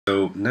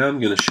So now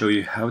I'm going to show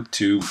you how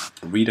to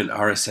read an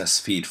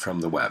RSS feed from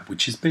the web,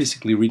 which is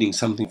basically reading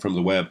something from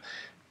the web,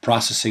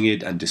 processing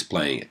it, and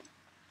displaying it.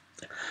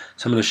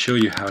 So I'm going to show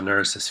you how an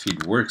RSS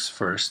feed works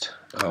first.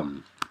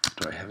 Do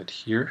I have it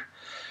here?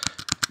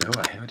 No,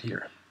 I have it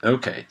here.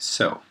 Okay,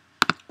 so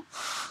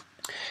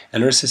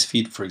an RSS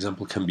feed, for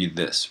example, can be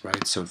this,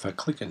 right? So if I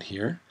click on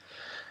here,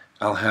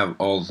 I'll have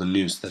all the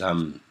news that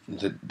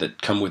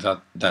come with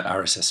that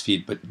RSS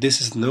feed, but this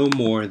is no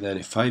more than,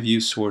 if I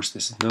view source,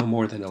 this is no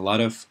more than a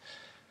lot of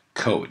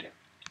code.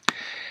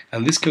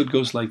 And this code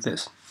goes like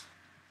this.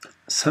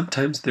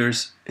 Sometimes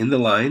there's, in the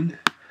line,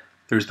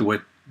 there's the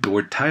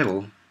word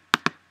title,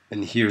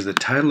 and here's the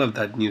title of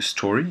that news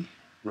story,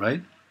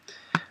 right?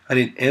 And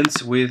it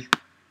ends with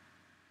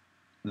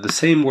the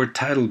same word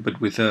title,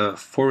 but with a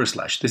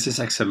 /. This is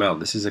XML.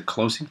 This is a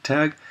closing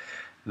tag.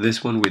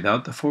 This one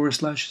without the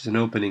 / is an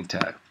opening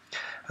tag.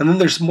 And then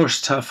there's more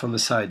stuff on the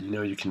side,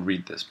 you can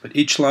read this. But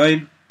each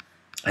line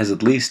has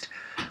at least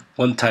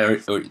one title,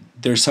 or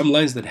there's some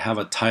lines that have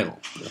a title,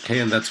 okay?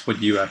 And that's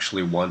what you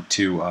actually want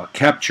to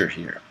capture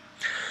here.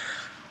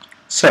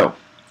 So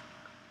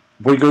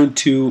we're going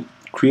to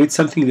create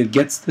something that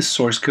gets the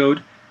source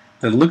code,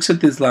 then looks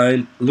at this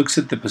line, looks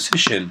at the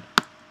position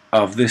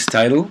of this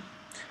title,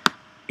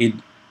 it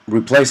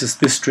replaces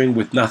this string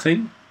with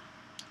nothing,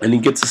 and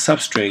it gets a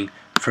substring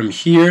from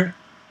here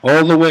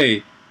all the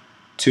way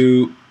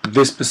to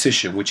this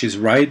position, which is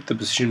the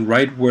position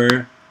right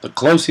where the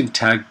closing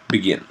tag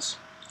begins.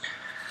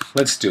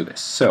 Let's do this.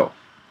 So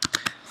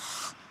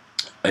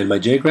in my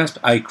JGrasp,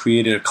 I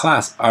created a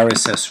class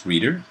RSS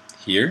reader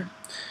here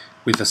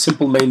with a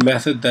simple main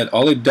method that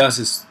all it does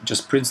is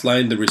just prints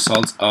line the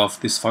results of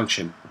this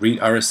function, read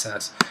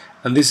RSS.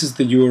 And this is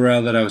the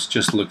URL that I was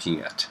just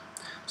looking at.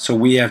 So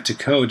we have to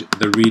code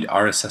the read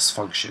RSS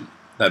function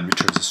that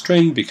returns a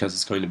string because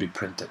it's going to be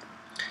printed,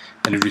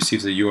 and it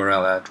receives a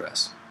URL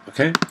address.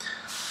 Okay?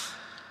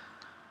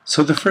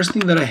 So the first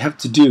thing that I have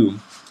to do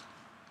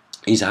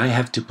is I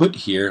have to put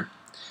here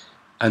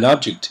an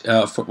object.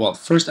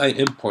 First I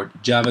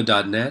import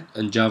java.net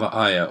and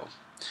java.io.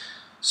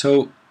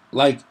 So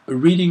like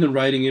reading and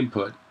writing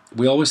input,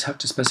 we always have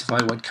to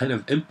specify what kind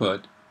of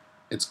input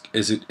it's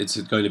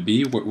going to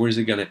be.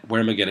 Where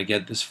am I going to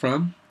get this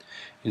from?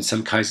 In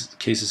some cases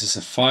it's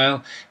a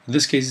file. In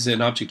this case it's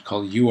an object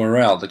called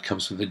URL that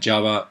comes with the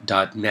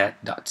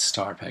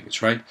java.net.star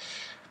package, right?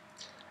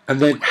 And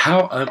then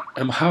how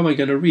am I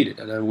going to read it?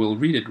 And I will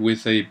read it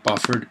with a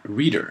buffered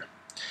reader.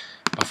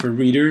 Buffered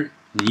reader,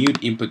 new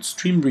input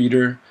stream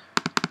reader,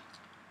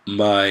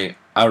 my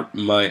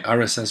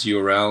RSS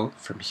URL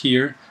from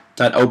here,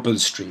 that open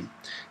stream.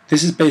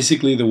 This is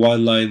basically the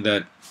one line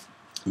that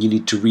you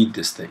need to read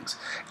these things.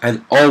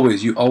 And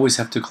you always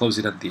have to close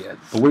it at the end.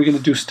 But we're going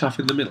to do stuff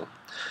in the middle.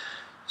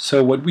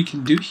 So what we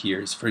can do here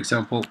is, for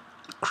example,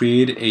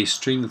 create a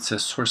string that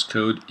says source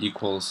code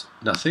equals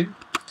nothing,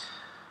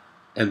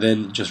 and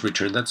then just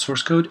return that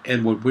source code.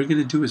 And what we're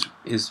going to do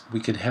is we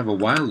can have a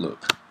while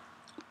loop,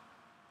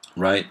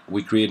 right?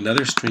 We create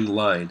another string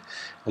line,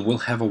 and we'll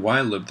have a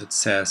while loop that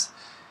says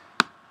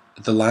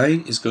the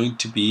line is going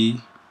to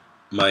be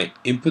my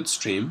input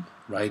stream,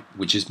 right,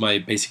 which is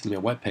basically my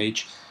web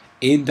page,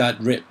 in that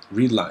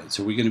read line.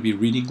 So we're going to be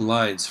reading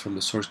lines from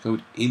the source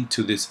code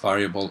into this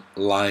variable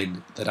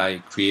line that I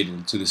created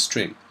into the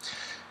string.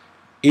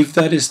 If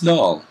that is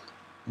null,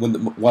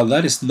 while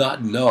that is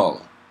not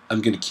null,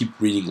 I'm going to keep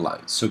reading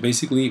lines. So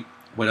basically,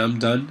 when I'm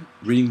done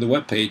reading the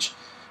web page,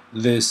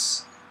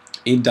 this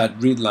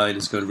in.read line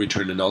is going to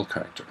return a null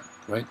character,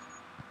 right?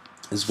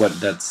 Is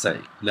what that's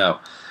saying. Now,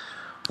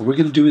 what we're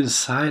going to do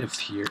inside of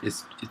here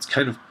is it's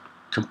kind of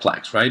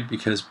complex, right?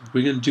 Because what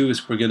we're going to do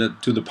is we're going to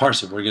do the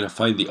parsing. We're going to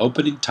find the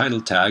opening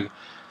title tag,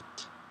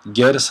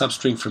 get a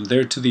substring from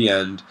there to the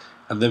end,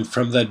 and then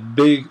from that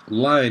big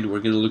line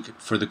we're going to look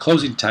for the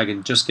closing tag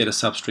and just get a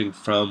substring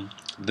from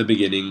the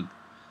beginning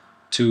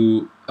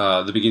to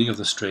the beginning of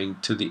the string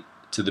to the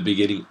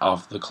beginning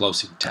of the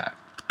closing tag.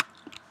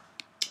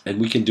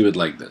 And we can do it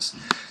like this.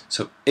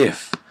 So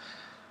if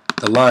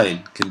the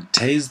line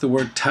contains the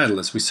word title,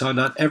 as we saw,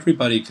 not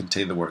everybody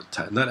contained the word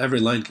title, not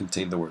every line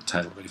contained the word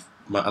title, but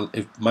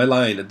if my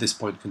line at this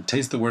point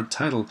contains the word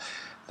title,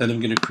 then I'm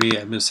going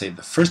to say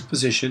the first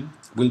position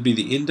will be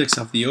the index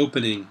of the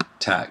opening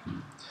tag,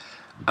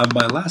 and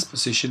my last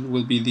position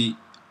will be the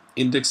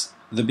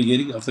the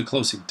beginning of the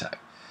closing tag.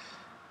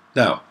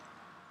 Now,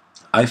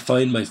 I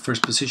find my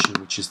first position,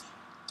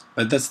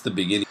 but that's the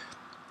beginning,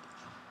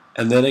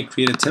 and then I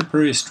create a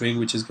temporary string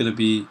which is going to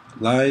be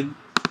line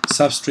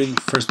substring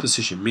first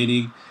position,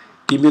 meaning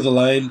give me the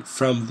line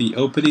from the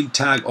opening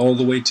tag all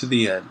the way to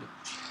the end.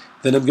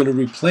 Then I'm going to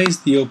replace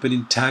the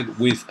opening tag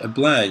with a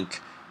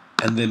blank,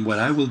 and then what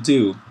I will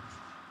do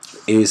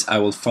is I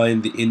will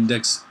find the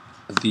index,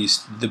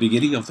 the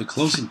beginning of the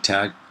closing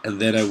tag,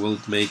 and then I will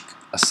make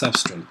a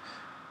substring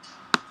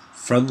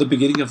from the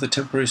beginning of the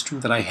temporary string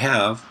that I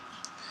have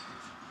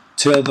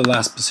till the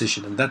last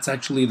position, and that's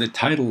actually the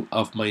title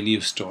of my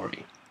new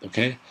story.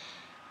 Okay,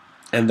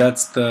 and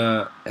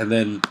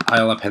then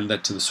I'll append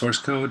that to the source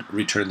code,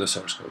 return the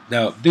source code.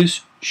 Now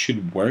this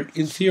should work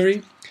in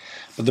theory.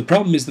 But the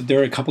problem is that there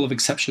are a couple of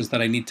exceptions that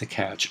I need to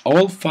catch.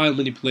 All file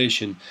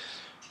manipulation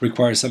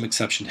requires some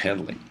exception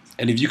handling.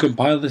 And if you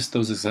compile this,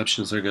 those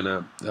exceptions are going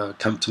to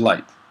come to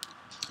light.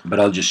 But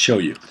I'll just show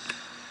you.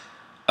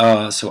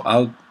 So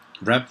I'll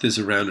wrap this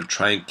around a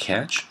try and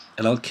catch,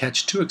 and I'll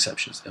catch two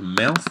exceptions. A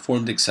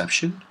malformed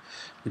exception,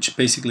 which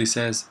basically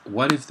says,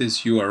 what if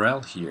this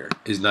URL here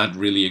is not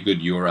really a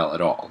good URL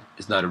at all?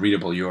 It's not a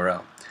readable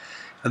URL.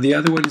 And the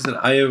other one is an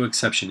IO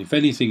exception. If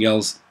anything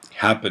else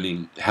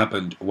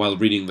happened while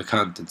reading the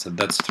contents, and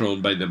that's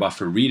thrown by the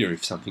buffer reader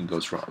if something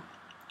goes wrong.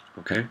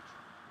 Okay?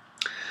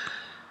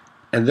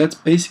 And that's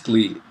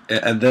basically,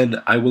 and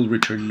then I will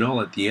return null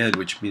at the end,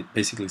 which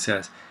basically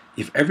says,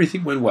 if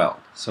everything went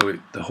well, so if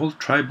the whole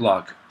try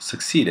block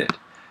succeeded,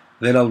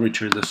 then I'll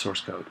return the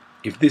source code.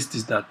 If this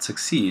does not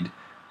succeed,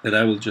 then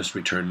I will just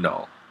return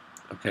null.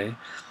 Okay?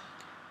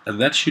 And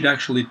that should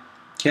actually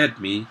get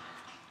me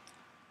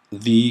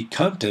the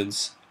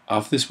contents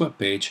of this web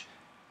page,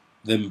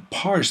 then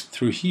parse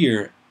through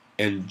here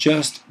and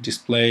just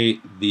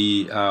display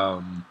the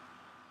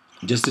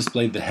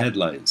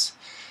headlines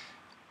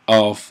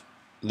of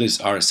this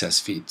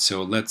RSS feed.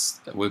 So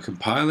we'll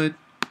compile it,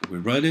 we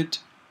run it,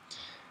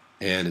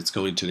 and it's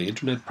going to the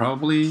internet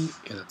probably,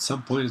 and at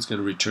some point it's going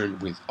to return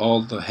with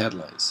all the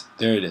headlines.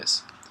 There it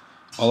is,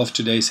 all of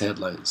today's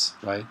headlines,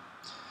 right?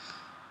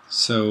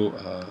 So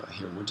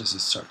here, when does it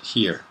start?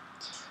 Here.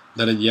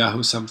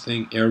 Netanyahu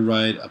something, air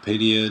ride,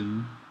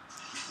 opinion,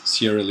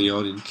 Sierra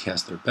Leone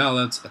cast their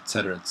ballots,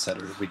 etc.,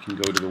 etc. We can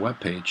go to the web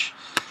page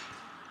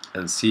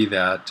and see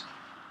that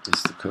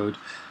is the code.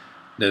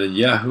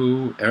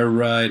 Netanyahu, air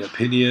ride,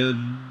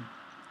 opinion,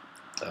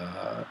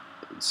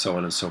 so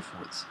on and so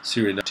forth.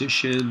 Syrian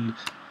petition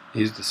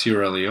is the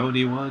Sierra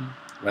Leone one,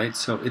 right?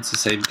 So it's the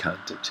same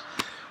content.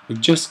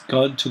 We've just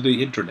gone to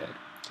the internet,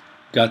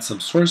 got some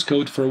source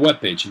code for a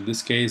web page. In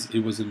this case, it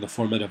was in the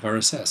format of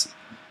RSS.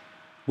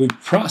 We've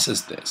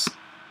processed this,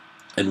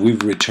 and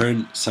we've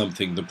returned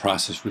something, the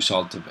process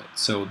result of it.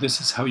 So this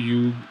is how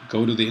you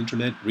go to the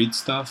internet, read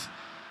stuff,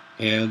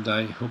 and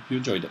I hope you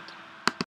enjoyed it.